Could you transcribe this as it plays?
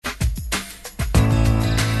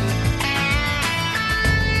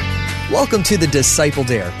Welcome to the Disciple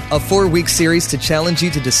Dare, a 4-week series to challenge you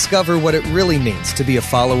to discover what it really means to be a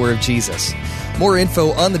follower of Jesus. More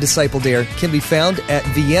info on the Disciple Dare can be found at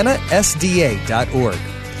viennasda.org.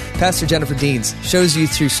 Pastor Jennifer Deans shows you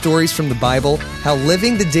through stories from the Bible how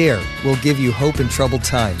living the dare will give you hope in troubled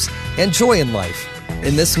times and joy in life.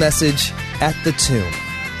 In this message, At the Tomb.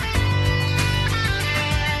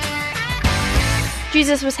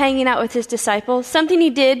 Jesus was hanging out with his disciples, something he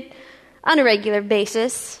did on a regular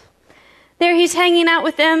basis. There he's hanging out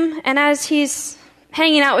with them, and as he's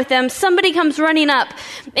hanging out with them, somebody comes running up,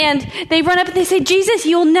 and they run up and they say, Jesus,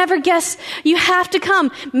 you'll never guess, you have to come.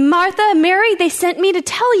 Martha, Mary, they sent me to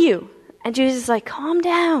tell you. And Jesus is like, calm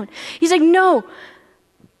down. He's like, no,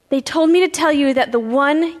 they told me to tell you that the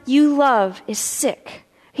one you love is sick.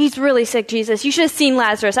 He's really sick, Jesus. You should have seen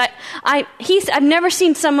Lazarus. I've never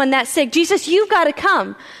seen someone that sick. Jesus, you've got to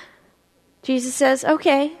come. Jesus says,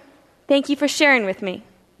 okay, thank you for sharing with me.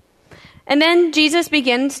 And then Jesus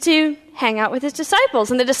begins to hang out with his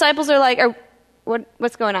disciples. And the disciples are like,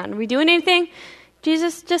 what's going on? Are we doing anything?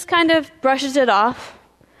 Jesus just kind of brushes it off.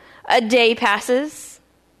 A day passes.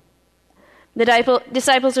 The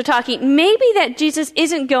disciples are talking. Maybe that Jesus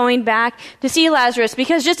isn't going back to see Lazarus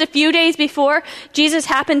because just a few days before, Jesus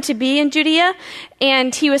happened to be in Judea.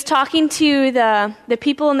 And he was talking to the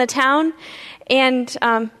people in the town. And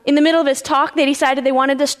in the middle of his talk, they decided they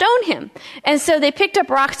wanted to stone him. And so they picked up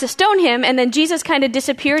rocks to stone him, and then Jesus kind of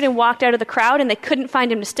disappeared and walked out of the crowd, and they couldn't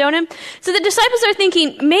find him to stone him. So the disciples are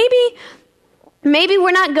thinking, maybe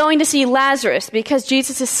we're not going to see Lazarus because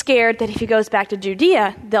Jesus is scared that if he goes back to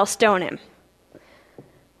Judea, they'll stone him.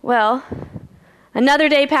 Well, another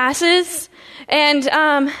day passes, and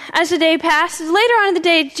as the day passes, later on in the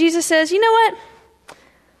day, Jesus says, you know what?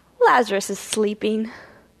 Lazarus is sleeping.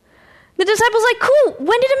 The disciples are like, cool,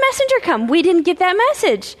 when did a messenger come? We didn't get that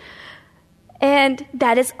message. And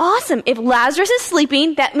that is awesome. If Lazarus is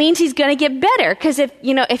sleeping, that means he's going to get better. Because if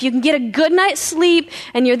you can get a good night's sleep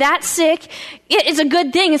and you're that sick, it's a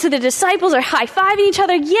good thing. And so the disciples are high-fiving each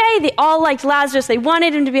other. Yay, they all liked Lazarus. They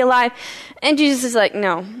wanted him to be alive. And Jesus is like,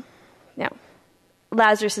 no,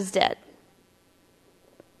 Lazarus is dead.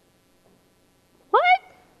 What?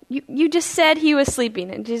 You just said he was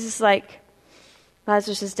sleeping. And Jesus is like,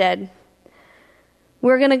 Lazarus is dead.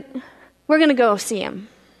 We're gonna go see him.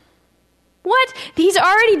 What? He's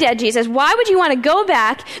already dead, Jesus. Why would you want to go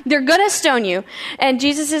back? They're gonna stone you. And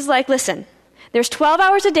Jesus is like, listen, there's 12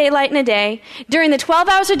 hours of daylight in a day. During the 12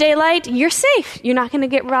 hours of daylight, you're safe. You're not gonna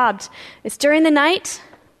get robbed. It's during the night.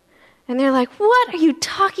 And they're like, what are you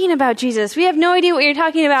talking about, Jesus? We have no idea what you're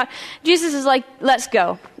talking about. Jesus is like, let's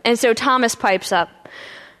go. And so Thomas pipes up.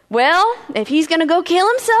 Well, if he's going to go kill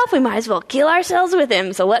himself, we might as well kill ourselves with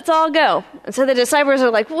him, so let's all go. And so the disciples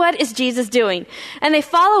are like, what is Jesus doing? And they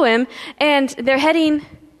follow him, and they're heading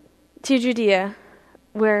to Judea,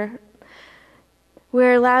 where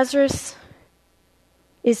Lazarus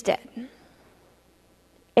is dead.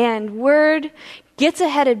 And word gets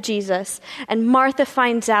ahead of Jesus, and Martha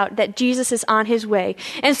finds out that Jesus is on his way.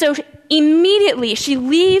 And so immediately she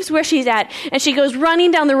leaves where she's at, and she goes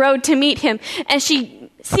running down the road to meet him, and she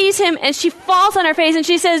sees him, and she falls on her face, and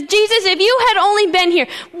she says, Jesus, if you had only been here,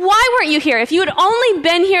 why weren't you here? If you had only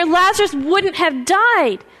been here, Lazarus wouldn't have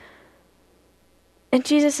died. And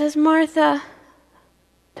Jesus says, Martha,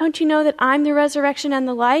 don't you know that I'm the resurrection and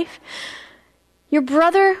the life? Your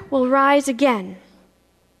brother will rise again.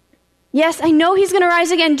 Yes, I know he's going to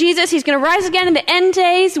rise again. Jesus, he's going to rise again in the end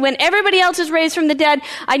days when everybody else is raised from the dead.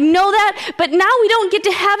 I know that, but now we don't get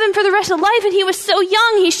to have him for the rest of life, and he was so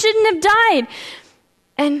young, he shouldn't have died.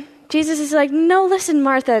 And Jesus is like, no, listen,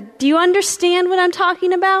 Martha, do you understand what I'm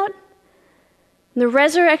talking about? The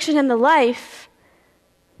resurrection and the life,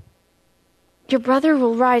 your brother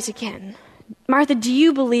will rise again. Martha, do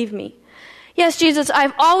you believe me? Yes, Jesus,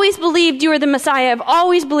 I've always believed you are the Messiah. I've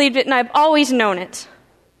always believed it, and I've always known it.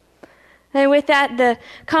 And with that, the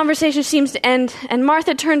conversation seems to end, and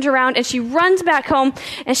Martha turns around, and she runs back home,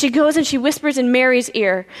 and she goes and she whispers in Mary's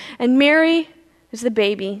ear. And Mary is the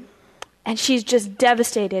baby, and she's just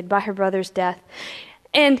devastated by her brother's death.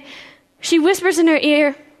 And she whispers in her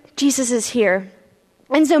ear, Jesus is here.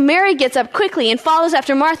 And so Mary gets up quickly and follows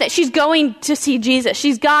after Martha. She's going to see Jesus.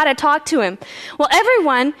 She's got to talk to him. Well,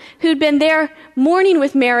 everyone who'd been there mourning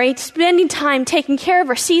with Mary, spending time taking care of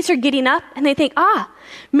her, sees her getting up, and they think,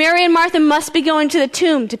 Mary and Martha must be going to the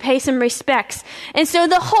tomb to pay some respects. And so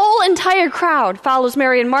the whole entire crowd follows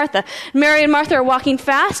Mary and Martha. Mary and Martha are walking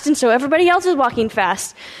fast, and so everybody else is walking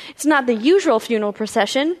fast. It's not the usual funeral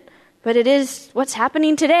procession, but it is what's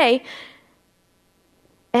happening today.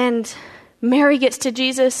 And Mary gets to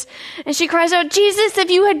Jesus, and she cries out, "Jesus, if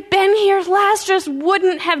you had been here, Lazarus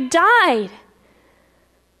wouldn't have died."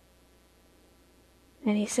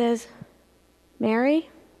 And he says, "Mary,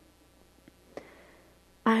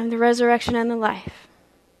 I am the resurrection and the life."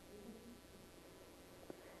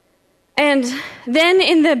 And then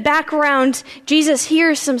in the background, Jesus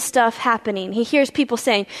hears some stuff happening. He hears people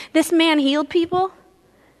saying, "This man healed people?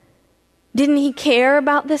 Didn't he care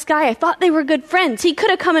about this guy? I thought they were good friends. He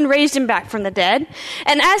could have come and raised him back from the dead."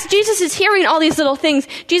 And as Jesus is hearing all these little things,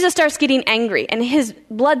 Jesus starts getting angry, and his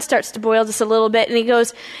blood starts to boil just a little bit, and he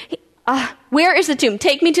goes, "Where is the tomb?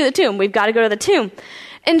 Take me to the tomb. We've got to go to the tomb."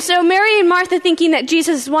 And so Mary and Martha, thinking that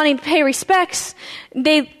Jesus is wanting to pay respects,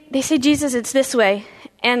 they say, "Jesus, it's this way."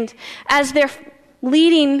 And as they're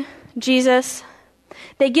leading Jesus,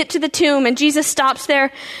 they get to the tomb, and Jesus stops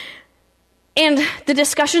there, and the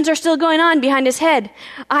discussions are still going on behind his head.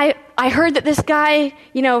 I heard that this guy,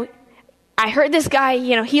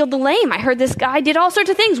 healed the lame. I heard this guy did all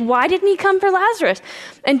sorts of things. Why didn't he come for Lazarus?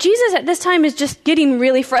 And Jesus at this time is just getting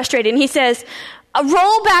really frustrated, and he says,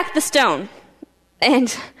 "Roll back the stone."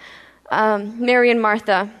 And Mary and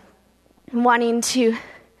Martha, wanting to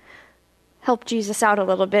help Jesus out a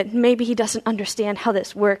little bit. Maybe he doesn't understand how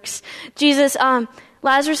this works. "Jesus,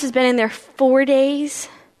 Lazarus has been in there 4 days.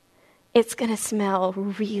 It's going to smell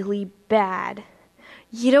really bad.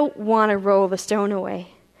 You don't want to roll the stone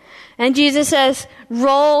away." And Jesus says,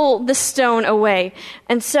 "Roll the stone away."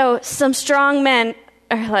 And so some strong men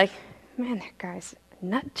are like, "Man, that guy's a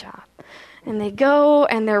nut job." And they go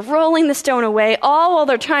and they're rolling the stone away, all while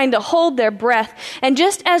they're trying to hold their breath. And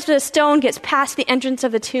just as the stone gets past the entrance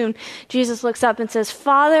of the tomb, Jesus looks up and says,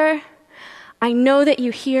 "Father, I know that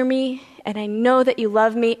you hear me and I know that you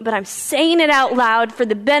love me, but I'm saying it out loud for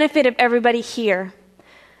the benefit of everybody here.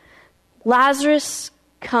 Lazarus,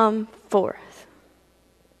 come forth."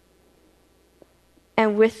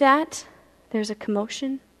 And with that, there's a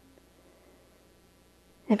commotion.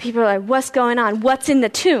 And people are like, "What's going on? What's in the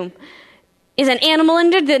tomb? Is an animal in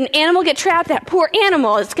there? Did an animal get trapped? That poor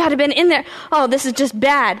animal, it's got to have been in there. Oh, this is just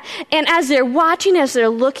bad." And as they're watching, as they're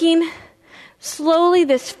looking, slowly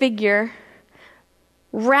this figure,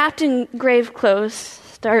 wrapped in grave clothes,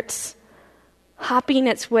 starts hopping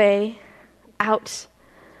its way out.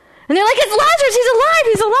 And they're like, "It's Lazarus, he's alive,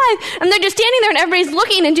 he's alive." And they're just standing there and everybody's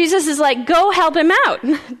looking, and Jesus is like, "Go help him out.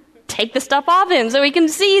 Take the stuff off him so he can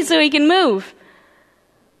see, so he can move."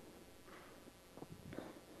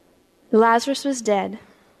 Lazarus was dead.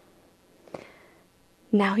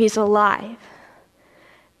 Now he's alive.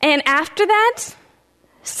 And after that,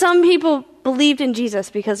 some people believed in Jesus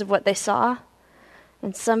because of what they saw,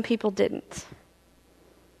 and some people didn't.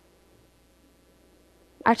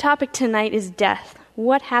 Our topic tonight is death.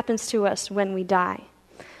 What happens to us when we die?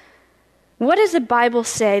 What does the Bible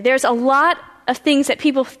say? There's a lot of things that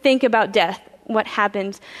people think about death, what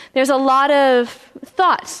happens. There's a lot of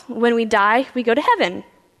thoughts. When we die, we go to heaven.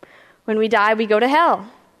 When we die, we go to hell.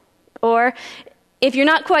 Or if you're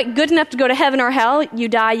not quite good enough to go to heaven or hell, you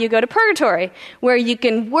die, you go to purgatory, where you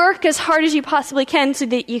can work as hard as you possibly can so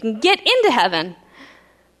that you can get into heaven.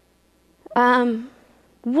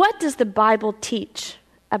 What does the Bible teach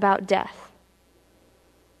about death?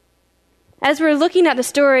 As we're looking at the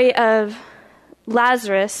story of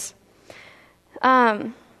Lazarus,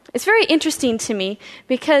 it's very interesting to me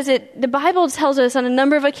because the Bible tells us on a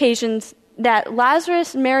number of occasions that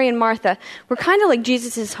Lazarus, Mary, and Martha were kind of like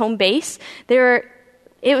Jesus' home base. It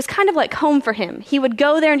was kind of like home for him. He would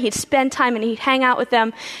go there and he'd spend time and he'd hang out with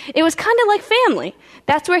them. It was kind of like family.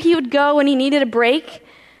 That's where he would go when he needed a break.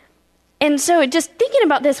 And so just thinking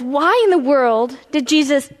about this, why in the world did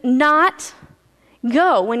Jesus not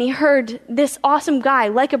go when he heard this awesome guy,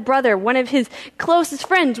 like a brother, one of his closest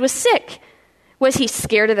friends, was sick? Was he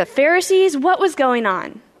scared of the Pharisees? What was going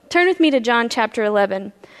on? Turn with me to John chapter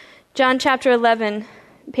 11. John chapter 11,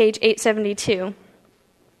 page 872.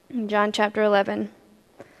 John chapter 11.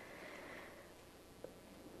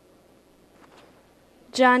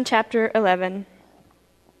 John chapter 11.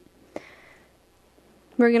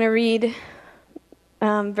 We're going to read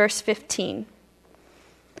verse 15.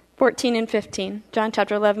 14 and 15. John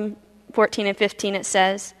chapter 11, 14 and 15, it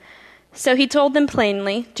says, "So he told them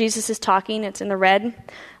plainly," Jesus is talking, it's in the red,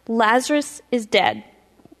 "Lazarus is dead.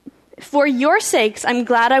 For your sakes, I'm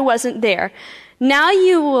glad I wasn't there. Now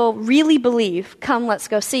you will really believe. Come, let's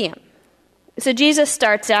go see him." So Jesus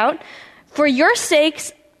starts out, "For your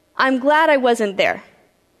sakes, I'm glad I wasn't there."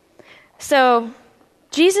 So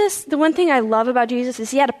Jesus, the one thing I love about Jesus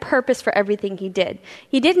is he had a purpose for everything he did.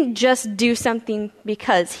 He didn't just do something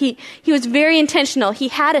because. He was very intentional. He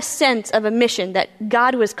had a sense of a mission that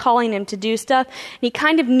God was calling him to do stuff. And he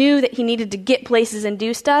kind of knew that he needed to get places and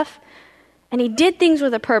do stuff. And he did things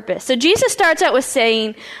with a purpose. So Jesus starts out with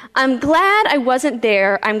saying, I'm glad I wasn't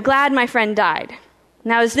there. I'm glad my friend died.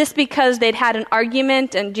 Now, is this because they'd had an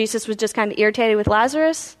argument and Jesus was just kind of irritated with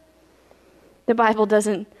Lazarus? The Bible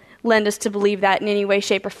doesn't lend us to believe that in any way,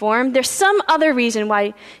 shape, or form. There's some other reason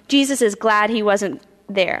why Jesus is glad he wasn't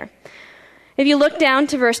there. If you look down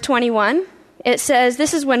to verse 21, it says,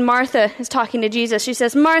 this is when Martha is talking to Jesus. She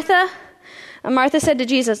says, Martha said to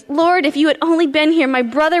Jesus, Lord, if you had only been here, my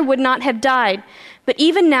brother would not have died. But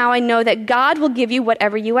even now I know that God will give you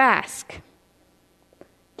whatever you ask.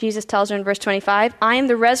 Jesus tells her in verse 25, I am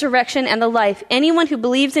the resurrection and the life. Anyone who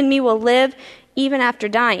believes in me will live even after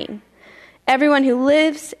dying. Everyone who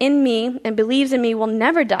lives in me and believes in me will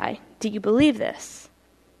never die. Do you believe this?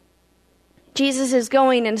 Jesus is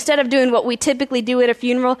going, and instead of doing what we typically do at a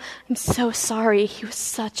funeral, I'm so sorry, he was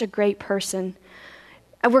such a great person.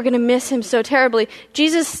 We're going to miss him so terribly.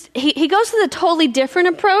 Jesus, he goes with a totally different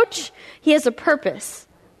approach. He has a purpose.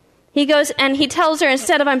 He goes and he tells her,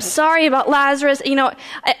 instead of, I'm sorry about Lazarus,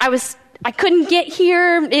 I couldn't get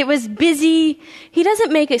here, it was busy. He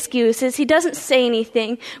doesn't make excuses. He doesn't say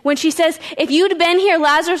anything. When she says, if you'd been here,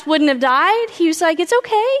 Lazarus wouldn't have died, he was like, it's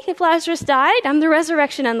okay if Lazarus died. I'm the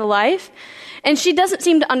resurrection and the life. And she doesn't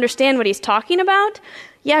seem to understand what he's talking about.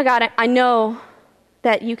 Yeah, God, I know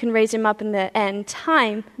that you can raise him up in the end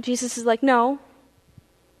time. Jesus is like, no,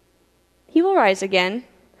 he will rise again.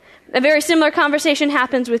 A very similar conversation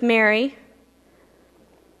happens with Mary.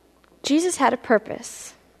 Jesus had a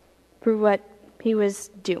purpose for what he was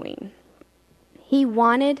doing. He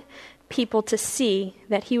wanted people to see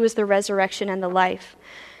that he was the resurrection and the life.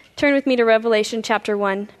 Turn with me to Revelation chapter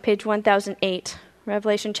 1, page 1008.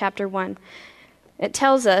 Revelation chapter 1. It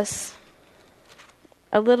tells us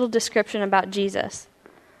a little description about Jesus.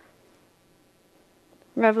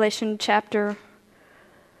 Revelation chapter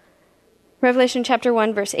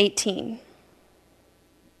 1, verse 18.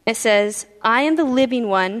 It says, I am the living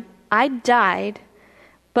one. I died,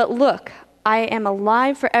 but look, I am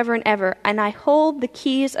alive forever and ever, and I hold the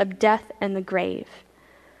keys of death and the grave.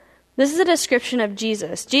 This is a description of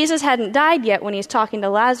Jesus. Jesus hadn't died yet when he's talking to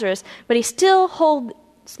Lazarus, but he still holds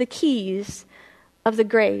the keys of the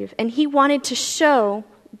grave, and he wanted to show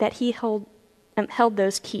that he held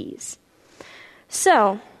those keys.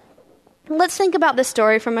 So, let's think about this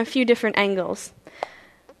story from a few different angles.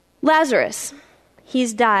 Lazarus, he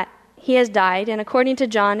has died, and according to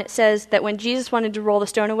John, it says that when Jesus wanted to roll the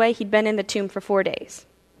stone away, he'd been in the tomb for 4 days,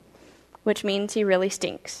 which means he really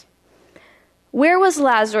stinks. Where was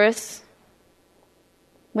Lazarus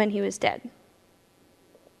when he was dead?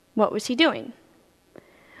 What was he doing?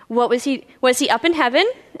 Was he up in heaven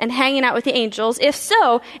and hanging out with the angels? If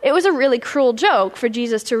so, it was a really cruel joke for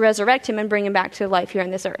Jesus to resurrect him and bring him back to life here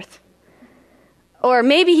on this earth. Or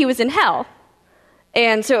maybe he was in hell,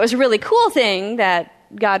 and so it was a really cool thing that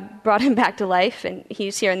God brought him back to life and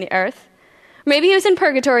he's here on the earth. Maybe he was in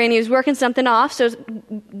purgatory and he was working something off, so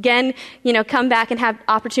again, come back and have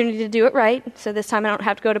opportunity to do it right, so this time I don't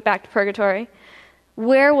have to go back to purgatory.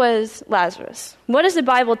 Where was Lazarus? What does the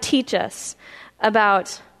Bible teach us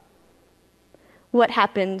about what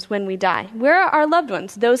happens when we die? Where are our loved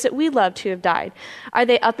ones, those that we loved who have died? Are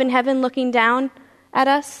they up in heaven looking down at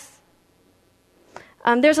us?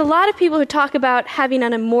 There's a lot of people who talk about having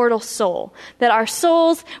an immortal soul, that our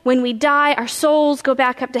souls, when we die, our souls go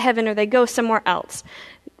back up to heaven or they go somewhere else.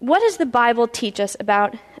 What does the Bible teach us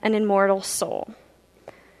about an immortal soul?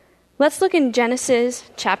 Let's look in Genesis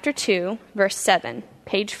chapter 2, verse 7,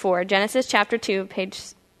 page 4. Genesis chapter 2,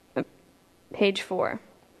 page 4.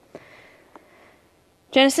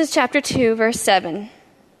 Genesis chapter 2, verse 7.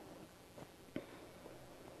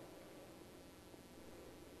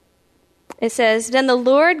 It says, Then the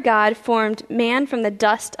Lord God formed man from the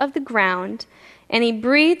dust of the ground, and he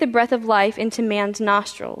breathed the breath of life into man's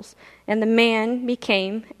nostrils, and the man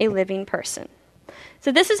became a living person.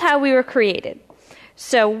 So this is how we were created.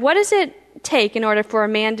 So what does it take in order for a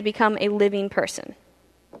man to become a living person?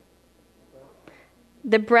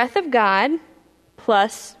 The breath of God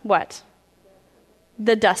plus what?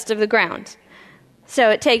 The dust of the ground. So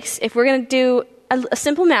it takes, if we're going to do a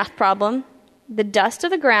simple math problem, the dust of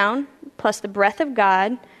the ground plus the breath of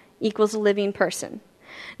God equals a living person.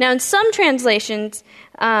 Now, in some translations,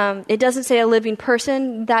 it doesn't say a living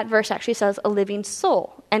person. That verse actually says a living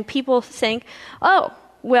soul. And people think, oh,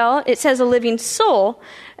 well, it says a living soul,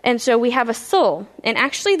 and so we have a soul. And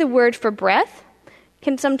actually, the word for breath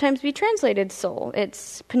can sometimes be translated soul.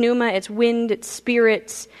 It's pneuma, it's wind, it's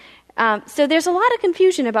spirits. So there's a lot of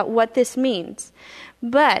confusion about what this means.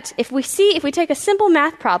 But if we take a simple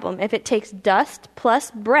math problem, if it takes dust plus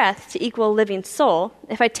breath to equal a living soul,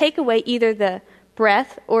 if I take away either the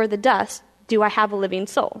breath or the dust, do I have a living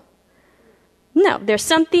soul? No, there's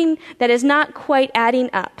something that is not quite adding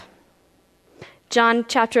up. John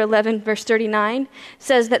chapter 11, verse 39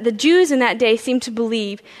 says that the Jews in that day seemed to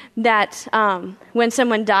believe that when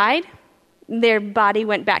someone died, their body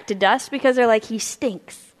went back to dust because they're like, he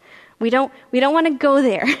stinks. We don't want to go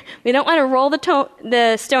there. We don't want to roll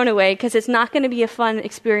the stone away because it's not going to be a fun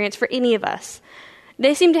experience for any of us.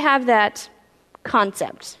 They seem to have that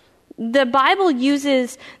concept. The Bible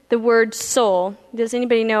uses the word soul. Does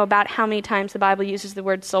anybody know about how many times the Bible uses the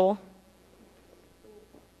word soul?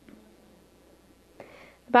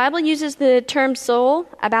 The Bible uses the term soul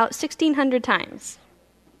about 1,600 times.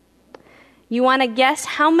 You want to guess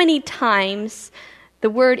how many times the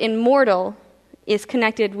word immortal is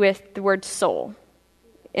connected with the word soul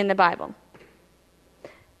in the Bible?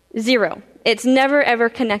 0. It's never, ever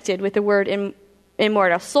connected with the word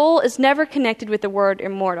immortal. Soul is never connected with the word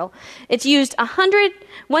immortal. It's used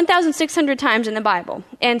 1,600 times in the Bible.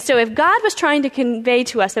 And so if God was trying to convey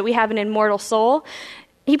to us that we have an immortal soul,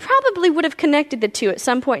 he probably would have connected the two at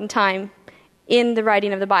some point in time in the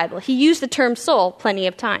writing of the Bible. He used the term soul plenty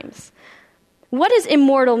of times. What does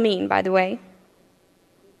immortal mean, by the way?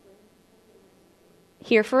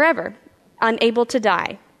 Here forever, unable to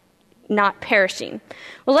die, not perishing.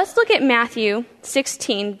 Well, let's look at Matthew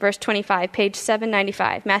 16, verse 25, page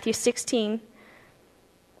 795. Matthew 16,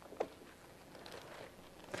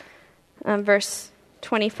 verse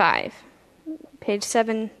 25, page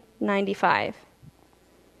 795.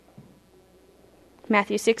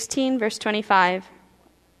 Matthew 16, verse 25.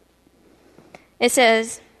 It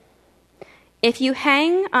says, "If you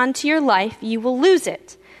hang onto your life, you will lose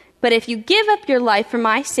it. But if you give up your life for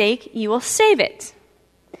my sake, you will save it.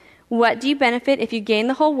 What do you benefit if you gain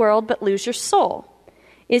the whole world but lose your soul?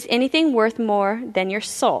 Is anything worth more than your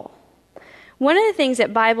soul?" One of the things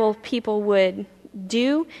that Bible people would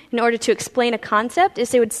do in order to explain a concept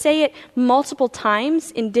is they would say it multiple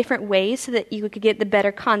times in different ways so that you could get the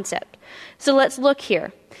better concept. So let's look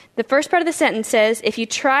here. The first part of the sentence says, "If you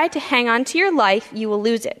try to hang on to your life, you will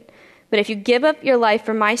lose it. But if you give up your life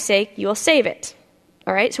for my sake, you will save it."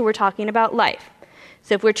 All right, so we're talking about life.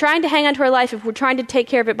 So if we're trying to hang on to our life, if we're trying to take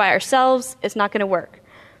care of it by ourselves, it's not going to work.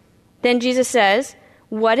 Then Jesus says,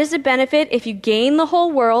 "What is the benefit if you gain the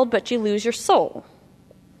whole world but you lose your soul?"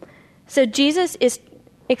 So Jesus is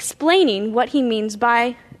explaining what he means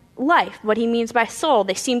by life, what he means by soul.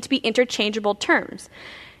 They seem to be interchangeable terms.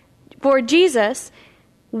 For Jesus,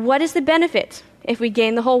 what is the benefit if we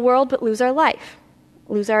gain the whole world but lose our life?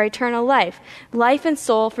 Lose our eternal life. Life and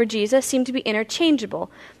soul for Jesus seem to be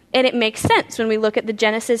interchangeable. And it makes sense when we look at the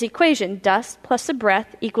Genesis equation. Dust plus a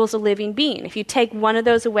breath equals a living being. If you take one of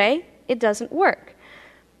those away, it doesn't work.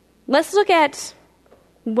 Let's look at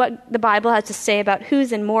what the Bible has to say about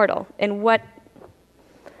who's immortal and what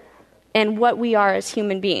we are as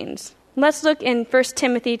human beings. Let's look in 1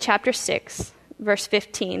 Timothy chapter 6, verse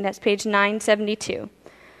 15. That's page 972.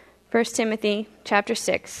 1 Timothy chapter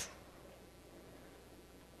 6.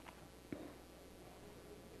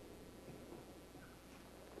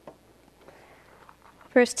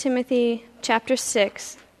 1 Timothy chapter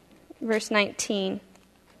 6, verse 15.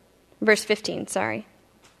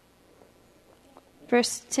 1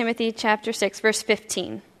 Timothy chapter 6, verse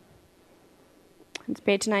 15. It's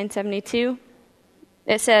page 972.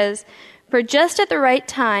 It says, "For just at the right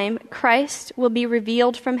time, Christ will be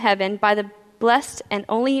revealed from heaven by the blessed and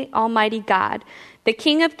only Almighty God, the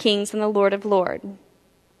King of kings and the Lord of lords.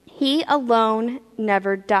 He alone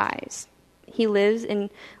never dies. He lives in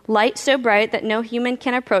light so bright that no human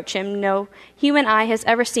can approach him. No human eye has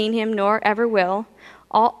ever seen him, nor ever will.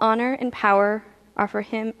 All honor and power are for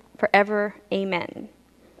him forever. Amen."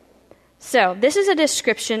 So, this is a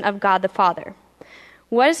description of God the Father.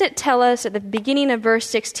 What does it tell us at the beginning of verse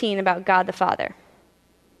 16 about God the Father?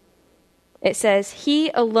 It says,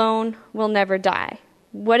 "He alone will never die."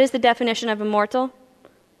 What is the definition of immortal?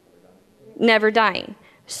 Never dying.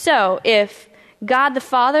 So, if God the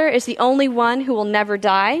Father is the only one who will never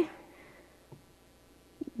die,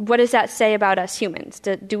 what does that say about us humans?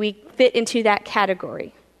 Do we fit into that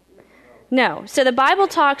category? No. So the Bible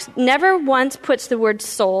never once puts the word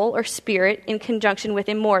soul or spirit in conjunction with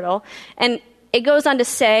immortal, and it goes on to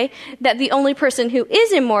say that the only person who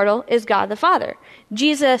is immortal is God the Father.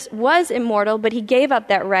 Jesus was immortal, but he gave up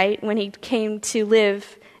that right when he came to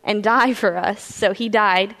live and die for us. So he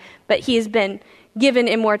died, but he has been given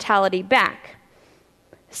immortality back.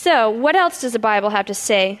 So, what else does the Bible have to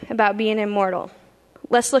say about being immortal?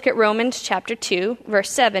 Let's look at Romans chapter 2, verse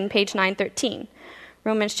 7, page 913.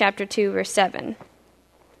 Romans chapter 2, verse 7.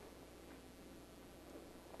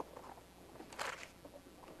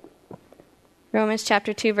 Romans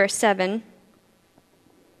chapter 2, verse 7.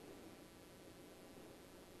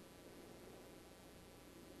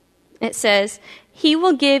 It says, "He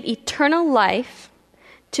will give eternal life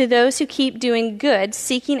to those who keep doing good,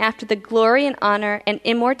 seeking after the glory and honor and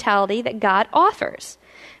immortality that God offers.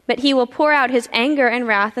 But he will pour out his anger and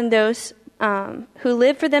wrath on those who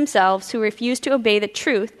live for themselves, who refuse to obey the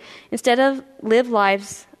truth, instead of live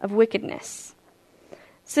lives of wickedness."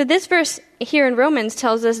 So this verse here in Romans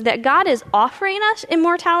tells us that God is offering us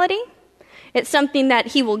immortality. It's something that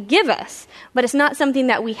he will give us, but it's not something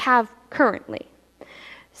that we have currently.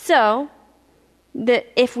 So, that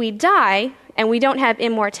if we die and we don't have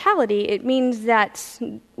immortality, it means that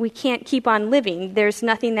we can't keep on living. There's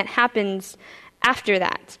nothing that happens after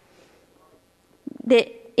that.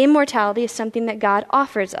 The immortality is something that God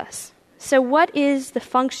offers us. So what is the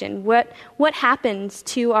function? What happens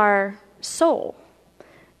to our soul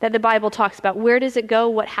that the Bible talks about? Where does it go?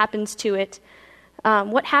 What happens to it?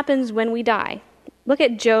 What happens when we die? Look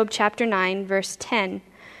at Job chapter 9, verse 10.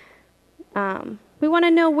 We want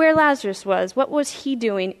to know where Lazarus was. What was he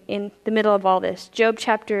doing in the middle of all this? Job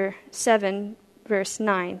chapter 7, verse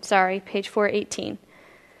 9. Sorry, page 418.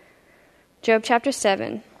 Job chapter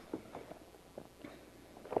 7.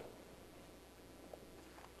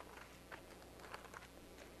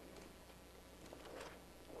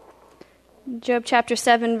 Job chapter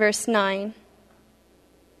 7, verse 9.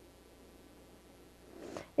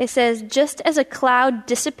 It says, "Just as a cloud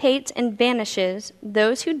dissipates and vanishes,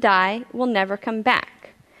 those who die will never come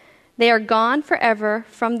back. They are gone forever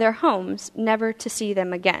from their homes, never to see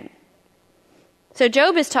them again." So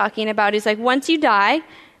Job is talking about, he's like, once you die,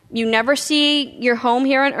 you never see your home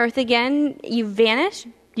here on earth again. You vanish,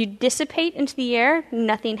 you dissipate into the air,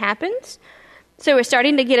 nothing happens. So we're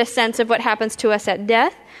starting to get a sense of what happens to us at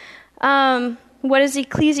death. What does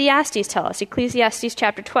Ecclesiastes tell us? Ecclesiastes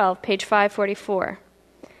chapter 12, page 544.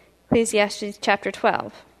 Ecclesiastes chapter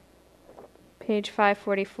 12, page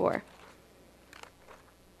 544.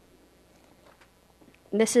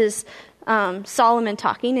 This is Solomon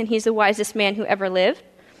talking, and he's the wisest man who ever lived.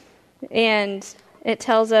 And it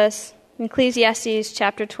tells us in Ecclesiastes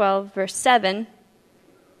chapter 12, verse 7,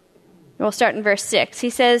 we'll start in verse 6. He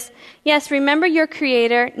says, "Yes, remember your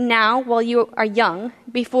Creator now while you are young,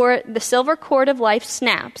 before the silver cord of life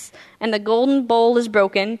snaps and the golden bowl is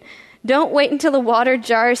broken. Don't wait until the water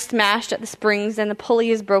jar is smashed at the springs and the pulley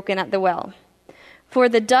is broken at the well. For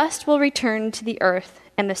the dust will return to the earth,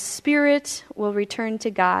 and the spirit will return to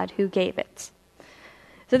God who gave it."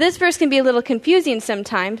 So this verse can be a little confusing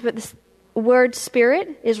sometimes, but the word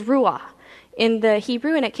spirit is ruah in the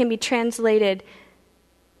Hebrew, and it can be translated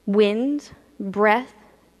wind, breath,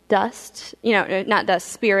 dust, not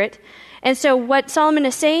dust, spirit. And so what Solomon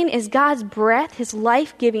is saying is God's breath, his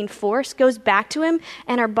life-giving force, goes back to him,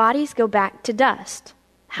 and our bodies go back to dust.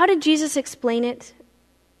 How did Jesus explain it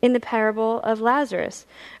in the parable of Lazarus?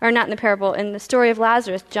 Or not in the parable, in the story of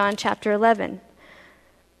Lazarus, John chapter 11.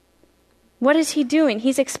 What is he doing?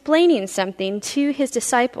 He's explaining something to his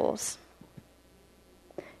disciples.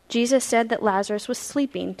 Jesus said that Lazarus was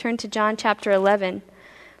sleeping. Turn to John chapter 11,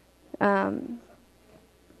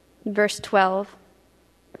 verse 12.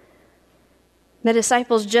 The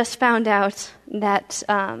disciples just found out that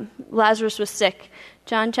Lazarus was sick.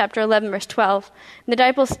 John chapter 11, verse 12. The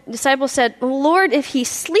disciples said, "Lord, if he's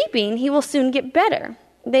sleeping, he will soon get better."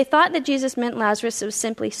 They thought that Jesus meant Lazarus was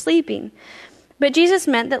simply sleeping. But Jesus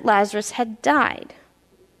meant that Lazarus had died.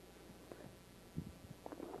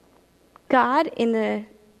 God, in the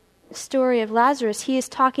story of Lazarus, he is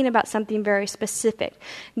talking about something very specific.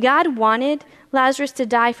 God wanted Lazarus to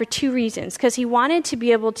die for two reasons, because he wanted to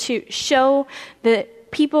be able to show the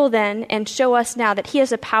people then and show us now that he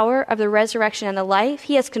has the power of the resurrection and the life.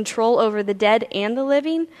 He has control over the dead and the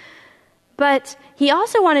living. But he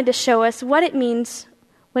also wanted to show us what it means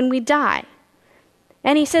when we die.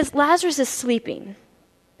 And he says, Lazarus is sleeping.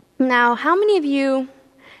 Now, how many of you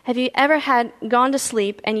have you ever gone to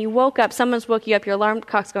sleep and you woke up, someone's woke you up, your alarm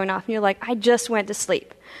clock's going off, and you're like, I just went to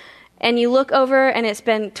sleep. And you look over and it's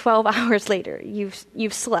been 12 hours later.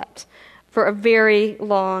 You've slept for a very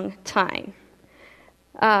long time.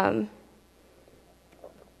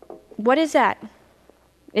 What is that?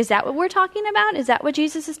 Is that what we're talking about? Is that what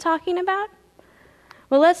Jesus is talking about?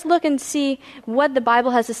 Well, let's look and see what the Bible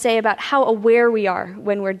has to say about how aware we are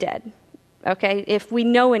when we're dead. okay, if we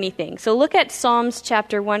know anything. So look at Psalms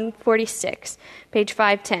chapter 146, page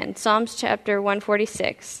 510. Psalms chapter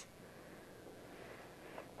 146.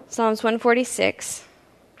 Psalms 146.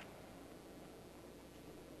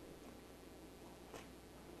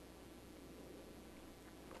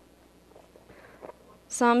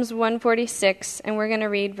 Psalms 146, and we're going to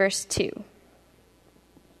read verse 2.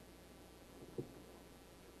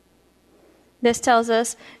 This tells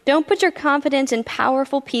us, don't put your confidence in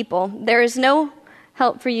powerful people. There is no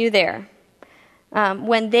help for you there.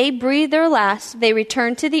 When they breathe their last, they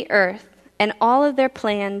return to the earth, and all of their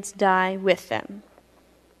plans die with them.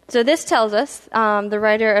 So this tells us, the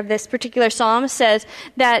writer of this particular psalm says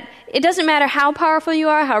that it doesn't matter how powerful you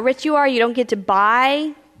are, how rich you are, you don't get to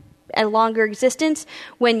buy a longer existence.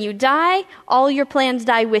 When you die, all your plans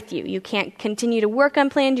die with you. You can't continue to work on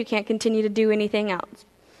plans, you can't continue to do anything else.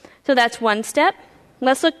 So that's one step.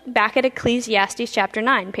 Let's look back at Ecclesiastes chapter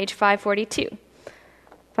 9, page 542.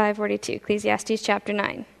 542, Ecclesiastes chapter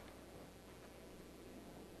 9.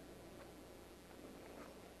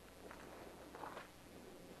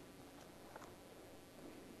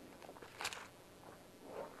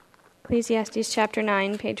 Ecclesiastes chapter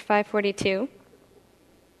 9, page 542.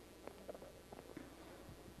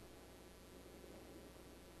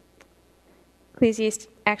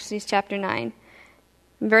 Ecclesiastes chapter 9.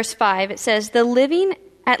 Verse 5, it says, the living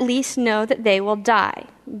at least know that they will die,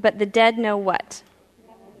 but the dead know what?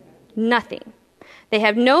 Nothing. They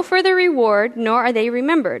have no further reward, nor are they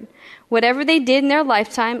remembered. Whatever they did in their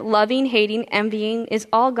lifetime, loving, hating, envying, is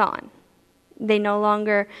all gone. They no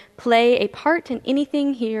longer play a part in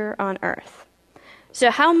anything here on earth.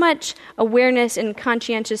 So how much awareness and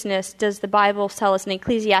conscientiousness does the Bible tell us in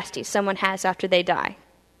Ecclesiastes someone has after they die?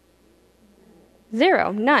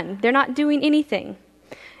 Zero, none. They're not doing anything.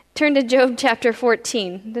 Turn to Job chapter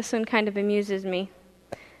 14. This one kind of amuses me.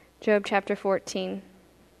 Job chapter 14.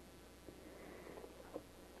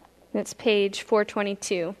 That's page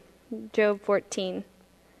 422. Job 14.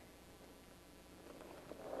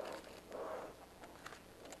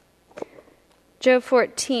 Job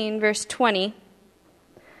 14, verse 20.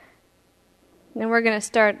 And we're going to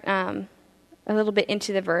start a little bit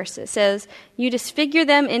into the verse. It says, you disfigure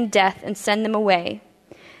them in death and send them away.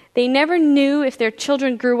 They never knew if their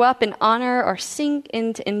children grew up in honor or sink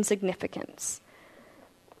into insignificance.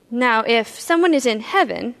 Now, if someone is in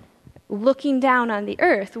heaven looking down on the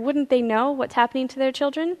earth, wouldn't they know what's happening to their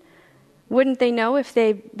children? Wouldn't they know if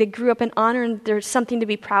they grew up in honor and there's something to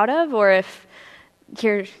be proud of, or if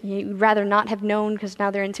you'd rather not have known because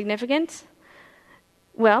now they're insignificant?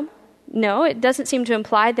 Well, no, it doesn't seem to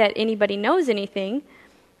imply that anybody knows anything.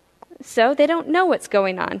 So they don't know what's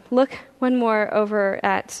going on. Look one more over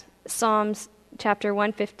at Psalms chapter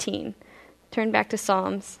 115. Turn back to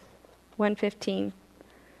Psalms 115.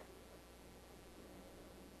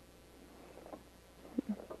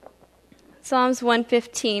 Psalms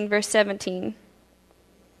 115, verse 17.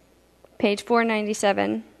 Page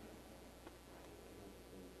 497.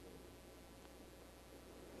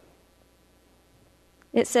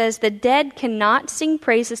 It says, the dead cannot sing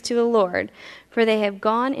praises to the Lord, for they have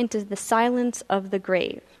gone into the silence of the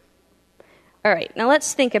grave. All right, now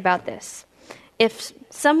let's think about this. If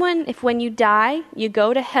when you die, you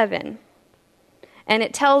go to heaven, and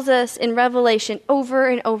it tells us in Revelation over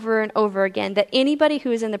and over and over again that anybody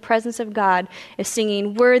who is in the presence of God is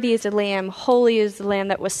singing, worthy is the Lamb, holy is the Lamb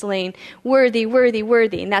that was slain, worthy, worthy,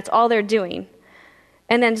 worthy, and that's all they're doing.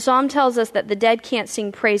 And then Psalm tells us that the dead can't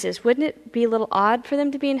sing praises. Wouldn't it be a little odd for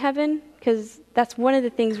them to be in heaven? Because that's one of the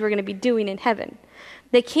things we're going to be doing in heaven.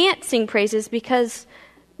 They can't sing praises because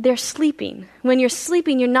they're sleeping. When you're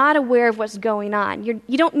sleeping, you're not aware of what's going on.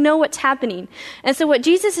 You don't know what's happening. And so what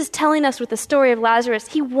Jesus is telling us with the story of Lazarus,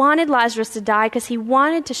 he wanted Lazarus to die because he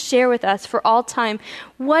wanted to share with us for all time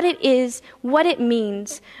what it is, what it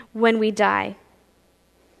means when we die.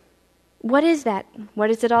 What is that?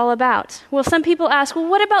 What is it all about? Well, some people ask, well,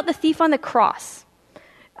 what about the thief on the cross?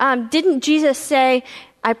 Didn't Jesus say,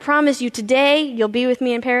 I promise you today you'll be with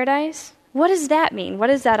me in paradise? What does that mean?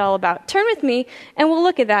 What is that all about? Turn with me and we'll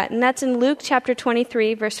look at that. And that's in Luke chapter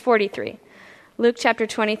 23, verse 43. Luke chapter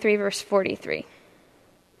 23, verse 43.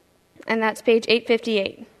 And that's page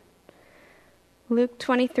 858. Luke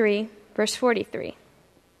 23, verse 43.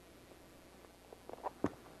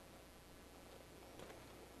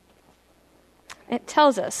 It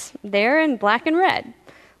tells us there in black and red,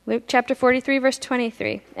 Luke chapter 43, verse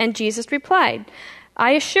 23. And Jesus replied,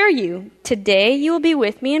 I assure you, today you will be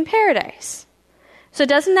with me in paradise. So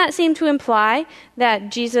doesn't that seem to imply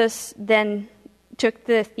that Jesus then took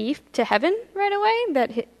the thief to heaven right away?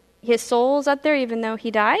 That his soul's up there even though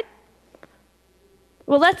he died?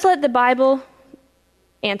 Well, let's let the Bible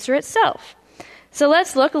answer itself. So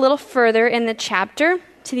let's look a little further in the chapter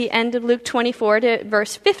to the end of Luke 24 to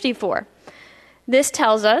verse 54. This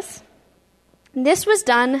tells us, "This was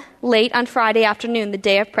done late on Friday afternoon, the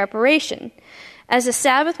day of preparation. As the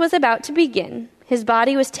Sabbath was about to begin, his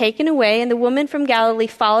body was taken away, and the woman from Galilee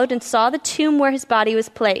followed and saw the tomb where his body was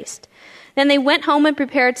placed. Then they went home and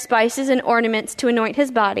prepared spices and ornaments to anoint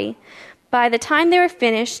his body. By the time they were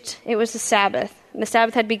finished, it was the Sabbath. The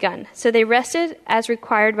Sabbath had begun, so they rested as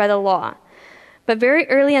required by the law. But very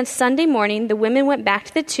early on Sunday morning, the women went back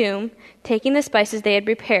to the tomb, taking the spices they had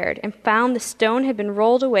prepared, and found the stone had been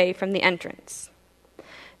rolled away from the entrance."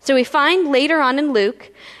 So we find later on in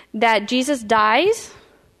Luke that Jesus dies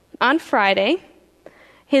on Friday.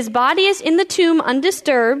 His body is in the tomb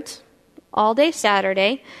undisturbed all day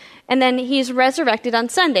Saturday, and then he's resurrected on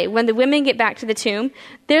Sunday. When the women get back to the tomb,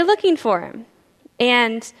 they're looking for him.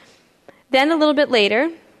 And then a little bit later,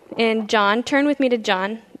 in John, turn with me to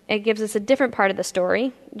John. It gives us a different part of the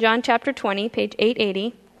story. John chapter 20, page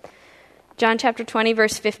 880. John chapter 20,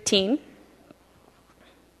 verse 15.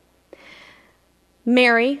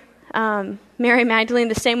 Mary Magdalene,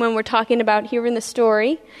 the same one we're talking about here in the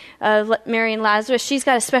story of Mary and Lazarus, she's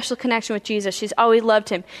got a special connection with Jesus. She's always loved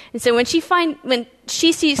him. And so when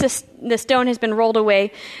she sees the stone has been rolled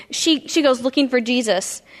away, she goes looking for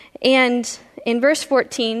Jesus. And in verse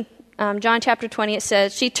 14, John chapter 20, it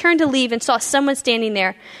says, "She turned to leave and saw someone standing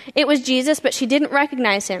there. It was Jesus, but she didn't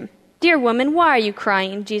recognize him. 'Dear woman, why are you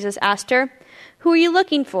crying?' Jesus asked her. 'Who are you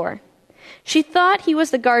looking for?' She thought he was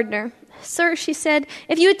the gardener. 'Sir,' she said,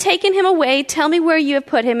 'if you had taken him away, tell me where you have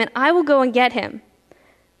put him, and I will go and get him.'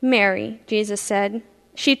 'Mary,' Jesus said.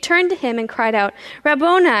 She turned to him and cried out,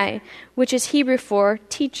 'Rabboni,' which is Hebrew for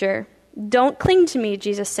teacher. 'Don't cling to me,'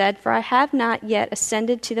 Jesus said, 'for I have not yet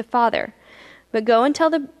ascended to the Father. But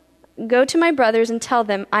go to my brothers and tell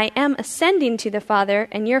them, I am ascending to the Father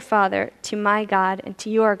and your Father, to my God and to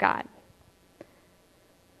your God.'"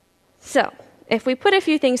 So, if we put a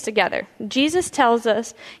few things together, Jesus tells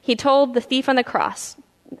us, he told the thief on the cross,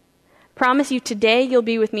 "Promise you today you'll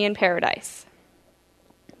be with me in paradise."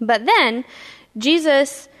 But then,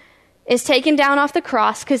 Jesus is taken down off the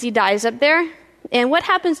cross because he dies up there. And what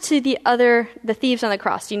happens to the thieves on the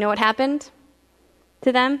cross? Do you know what happened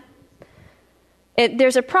to them?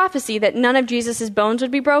 There's a prophecy that none of Jesus' bones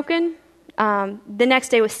would be broken. The next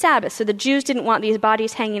day was Sabbath, so the Jews didn't want these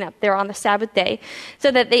bodies hanging up there on the Sabbath day,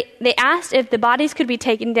 so that they asked if the bodies could be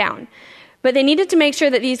taken down. But they needed to make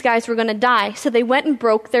sure that these guys were going to die, so they went and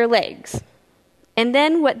broke their legs. And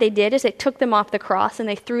then what they did is they took them off the cross and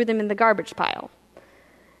they threw them in the garbage pile.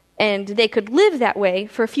 And they could live that way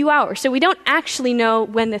for a few hours. So we don't actually know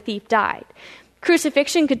when the thief died.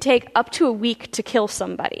 Crucifixion could take up to a week to kill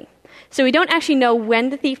somebody. So we don't actually know when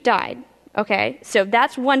the thief died. Okay, so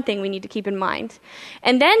that's one thing we need to keep in mind.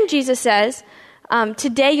 And then Jesus says,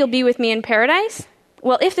 "Today you'll be with me in paradise."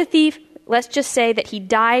 Well, if the thief, let's just say that he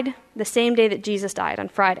died the same day that Jesus died, on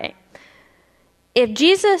Friday. If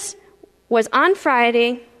Jesus was on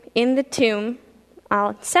Friday in the tomb,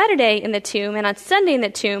 on Saturday in the tomb, and on Sunday in the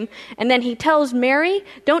tomb, and then he tells Mary,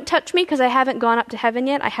 "Don't touch me because I haven't gone up to heaven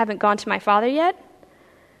yet. I haven't gone to my Father yet."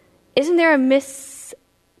 Isn't there a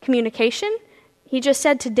miscommunication? He just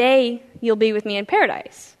said, "Today you'll be with me in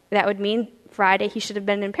paradise." That would mean Friday he should have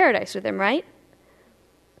been in paradise with him, right?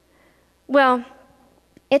 Well,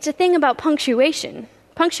 it's a thing about punctuation.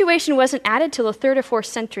 Punctuation wasn't added till the 3rd or 4th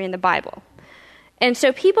century in the Bible. And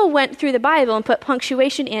so people went through the Bible and put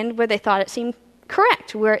punctuation in where they thought it seemed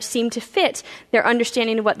correct, where it seemed to fit their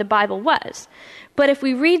understanding of what the Bible was. But if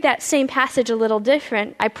we read that same passage a little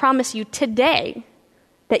different, "I promise you today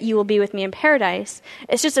that you will be with me in paradise,"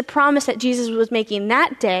 it's just a promise that Jesus was making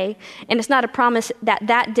that day, and it's not a promise that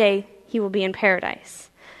that day he will be in paradise.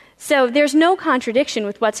 So there's no contradiction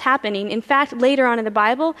with what's happening. In fact, later on in the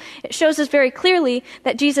Bible, it shows us very clearly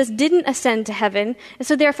that Jesus didn't ascend to heaven, and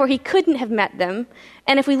so therefore he couldn't have met them.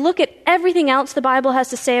 And if we look at everything else the Bible has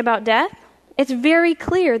to say about death, it's very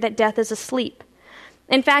clear that death is asleep.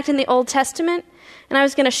 In fact, in the Old Testament, and I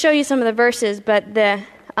was going to show you some of the verses, but the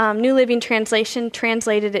New Living Translation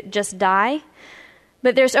translated it just die.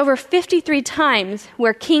 But there's over 53 times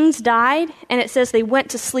where kings died, and it says they went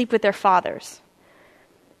to sleep with their fathers.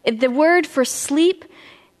 The word for sleep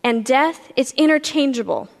and death is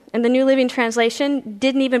interchangeable. And the New Living Translation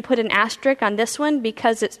didn't even put an asterisk on this one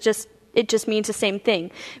because it just means the same thing.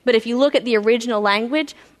 But if you look at the original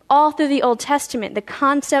language, all through the Old Testament, the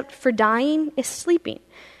concept for dying is sleeping.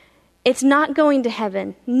 It's not going to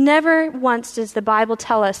heaven. Never once does the Bible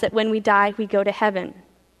tell us that when we die, we go to heaven.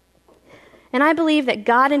 And I believe that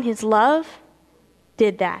God in his love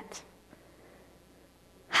did that.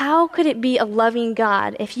 How could it be a loving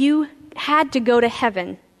God if you had to go to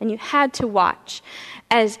heaven and you had to watch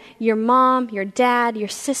as your mom, your dad, your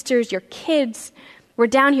sisters, your kids were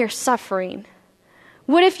down here suffering?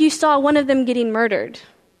 What if you saw one of them getting murdered?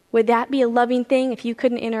 Would that be a loving thing if you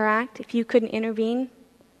couldn't interact, if you couldn't intervene?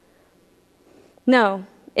 No,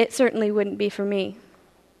 it certainly wouldn't be for me.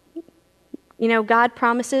 You know, God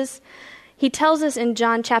promises, he tells us in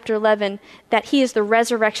John chapter 11 that he is the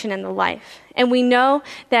resurrection and the life. And we know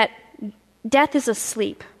that death is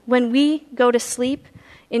asleep. When we go to sleep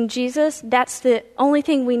in Jesus, that's the only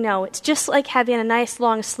thing we know. It's just like having a nice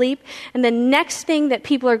long sleep. And the next thing that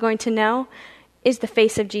people are going to know is the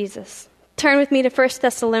face of Jesus. Turn with me to 1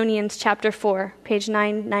 Thessalonians chapter 4, page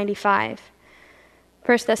 995.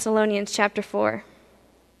 1 Thessalonians chapter 4.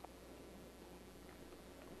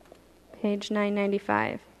 Page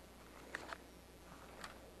 995.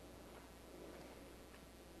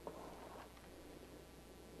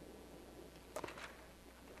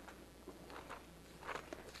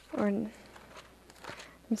 I'm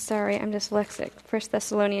sorry, I'm dyslexic. 1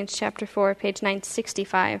 Thessalonians chapter 4, page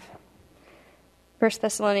 965. 1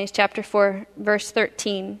 Thessalonians chapter 4, verse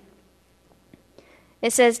 13.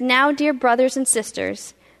 It says, "Now, dear brothers and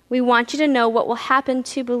sisters, we want you to know what will happen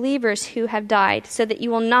to believers who have died, so that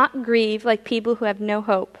you will not grieve like people who have no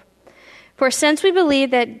hope. For since we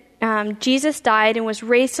believe that Jesus died and was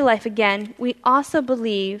raised to life again, we also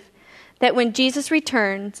believe that when Jesus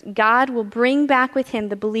returns, God will bring back with him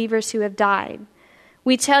the believers who have died.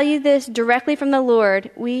 We tell you this directly from the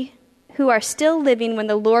Lord. We who are still living when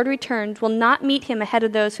the Lord returns will not meet him ahead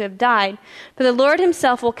of those who have died, for the Lord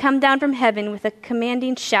himself will come down from heaven with a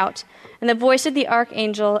commanding shout, and the voice of the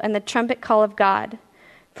archangel, and the trumpet call of God.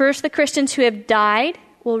 First, the Christians who have died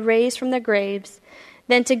will rise from their graves.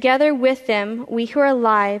 Then together with them, we who are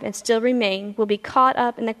alive and still remain will be caught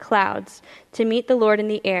up in the clouds to meet the Lord in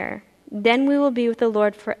the air. Then we will be with the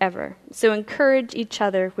Lord forever. So encourage each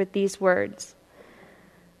other with these words."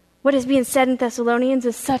 What is being said in Thessalonians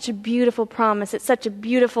is such a beautiful promise. It's such a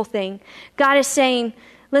beautiful thing. God is saying,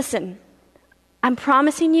 listen, I'm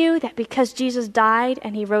promising you that because Jesus died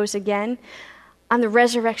and he rose again, I'm the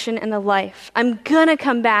resurrection and the life. I'm going to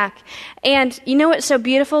come back. And you know what's so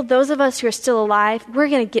beautiful? Those of us who are still alive, we're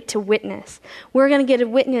going to get to witness. We're going to get a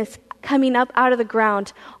witness coming up out of the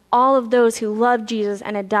ground, all of those who loved Jesus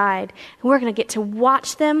and had died. And we're going to get to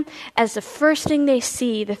watch them as the first thing they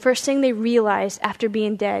see, the first thing they realize after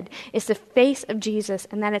being dead is the face of Jesus,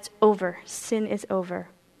 and that it's over. Sin is over.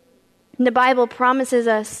 And the Bible promises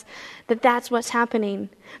us that that's what's happening.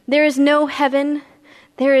 There is no heaven.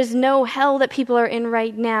 There is no hell that people are in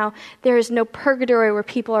right now. There is no purgatory where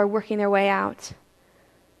people are working their way out.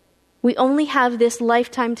 We only have this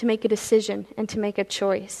lifetime to make a decision and to make a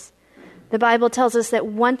choice. The Bible tells us that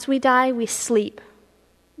once we die, we sleep.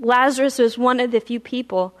 Lazarus was one of the few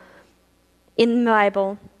people in the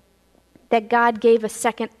Bible that God gave a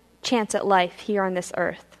second chance at life here on this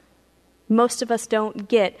earth. Most of us don't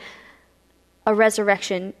get a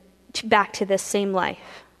resurrection back to this same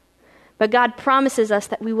life. But God promises us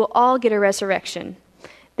that we will all get a resurrection.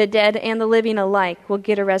 The dead and the living alike will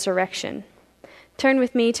get a resurrection. Turn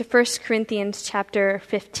with me to 1 Corinthians chapter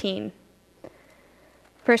 15.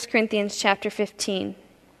 1 Corinthians chapter 15.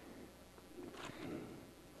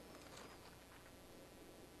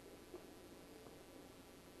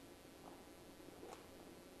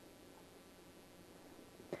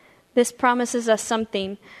 This promises us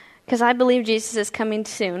something, because I believe Jesus is coming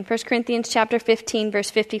soon. 1 Corinthians chapter 15,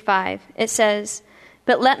 verse 55. It says,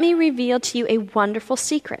 "But let me reveal to you a wonderful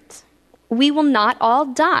secret. We will not all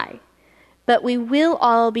die, but we will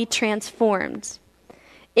all be transformed.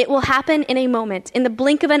 It will happen in a moment, in the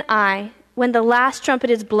blink of an eye, when the last trumpet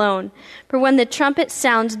is blown. For when the trumpet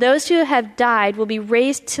sounds, those who have died will be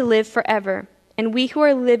raised to live forever, and we who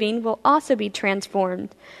are living will also be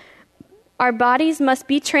transformed. Our bodies must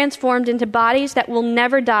be transformed into bodies that will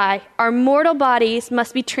never die. Our mortal bodies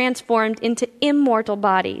must be transformed into immortal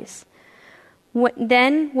bodies.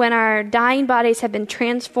 Then, when our dying bodies have been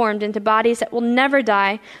transformed into bodies that will never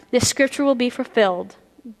die, the scripture will be fulfilled.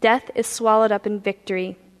 Death is swallowed up in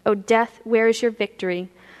victory. O death, where is your victory?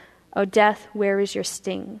 O death, where is your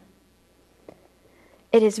sting?"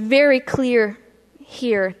 It is very clear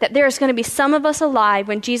here that there is going to be some of us alive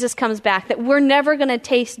when Jesus comes back, that we're never going to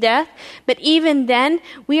taste death, but even then,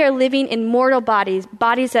 we are living in mortal bodies,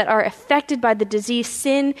 bodies that are affected by the disease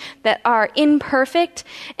sin, that are imperfect.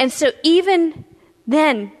 And so even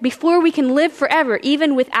then, before we can live forever,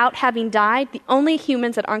 even without having died, the only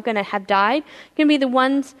humans that aren't going to have died are going to be the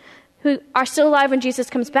ones who are still alive when Jesus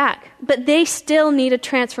comes back, but they still need a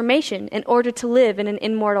transformation in order to live in an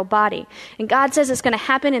immortal body. And God says it's going to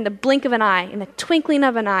happen in the blink of an eye, in the twinkling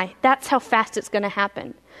of an eye. That's how fast it's going to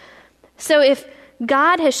happen. So if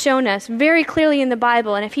God has shown us very clearly in the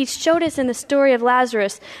Bible, and if he showed us in the story of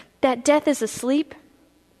Lazarus that death is asleep,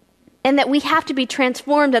 and that we have to be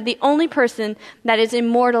transformed, that the only person that is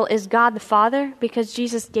immortal is God the Father, because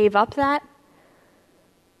Jesus gave up that,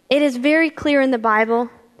 it is very clear in the Bible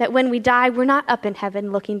that when we die, we're not up in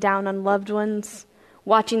heaven looking down on loved ones,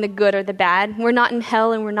 watching the good or the bad. We're not in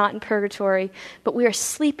hell and we're not in purgatory, but we are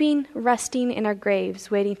sleeping, resting in our graves,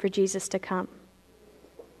 waiting for Jesus to come.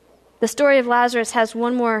 The story of Lazarus has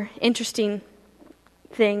one more interesting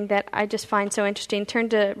thing that I just find so interesting. Turn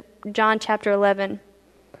to John chapter 11.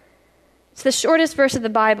 It's the shortest verse of the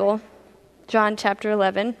Bible, John chapter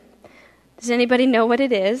 11. Does anybody know what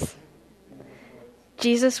it is?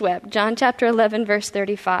 Jesus wept. John chapter 11, verse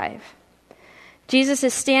 35. Jesus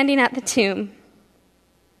is standing at the tomb,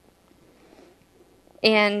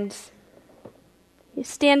 and he's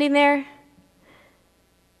standing there,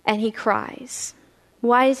 and he cries.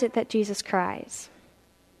 Why is it that Jesus cries?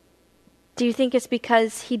 Do you think it's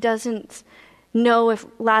because he doesn't know if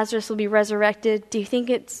Lazarus will be resurrected? Do you think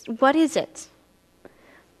what is it?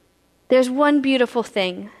 There's one beautiful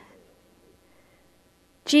thing.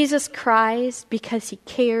 Jesus cries because he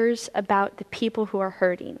cares about the people who are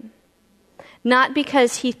hurting. Not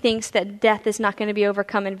because he thinks that death is not going to be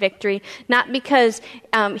overcome in victory. Not because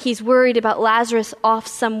he's worried about Lazarus off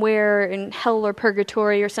somewhere in hell or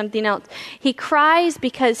purgatory or something else. He cries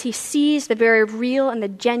because he sees the very real and the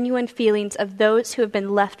genuine feelings of those who have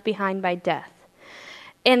been left behind by death.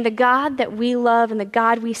 And the God that we love and the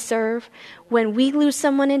God we serve, when we lose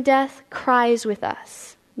someone in death, cries with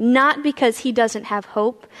us. Not because he doesn't have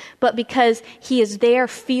hope, but because he is there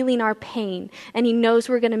feeling our pain, and he knows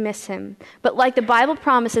we're going to miss him. But like the Bible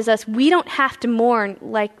promises us, we don't have to mourn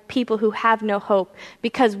like people who have no hope,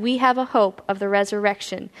 because we have a hope of the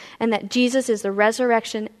resurrection, and that Jesus is the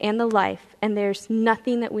resurrection and the life, and there's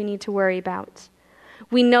nothing that we need to worry about.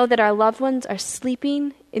 We know that our loved ones are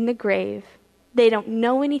sleeping in the grave. They don't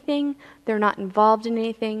know anything, they're not involved in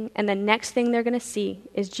anything, and the next thing they're going to see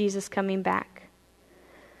is Jesus coming back.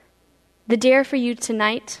 The dare for you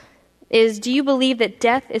tonight is, do you believe that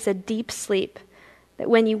death is a deep sleep, that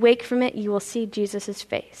when you wake from it, you will see Jesus'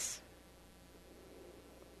 face?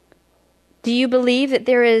 Do you believe that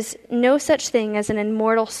there is no such thing as an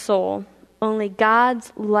immortal soul, only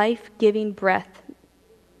God's life-giving breath?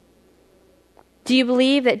 Do you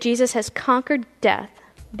believe that Jesus has conquered death,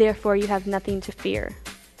 therefore you have nothing to fear?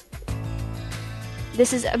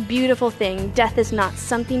 This is a beautiful thing. Death is not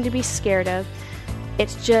something to be scared of.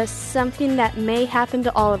 It's just something that may happen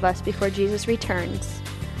to all of us before Jesus returns.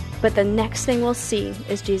 But the next thing we'll see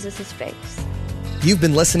is Jesus' face. You've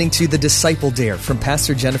been listening to The Disciple Dare from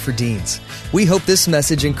Pastor Jennifer Deans. We hope this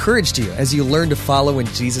message encouraged you as you learn to follow in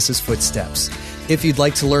Jesus' footsteps. If you'd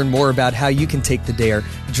like to learn more about how you can take the dare,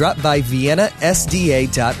 drop by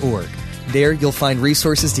viennasda.org. There you'll find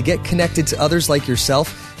resources to get connected to others like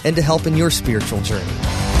yourself and to help in your spiritual journey.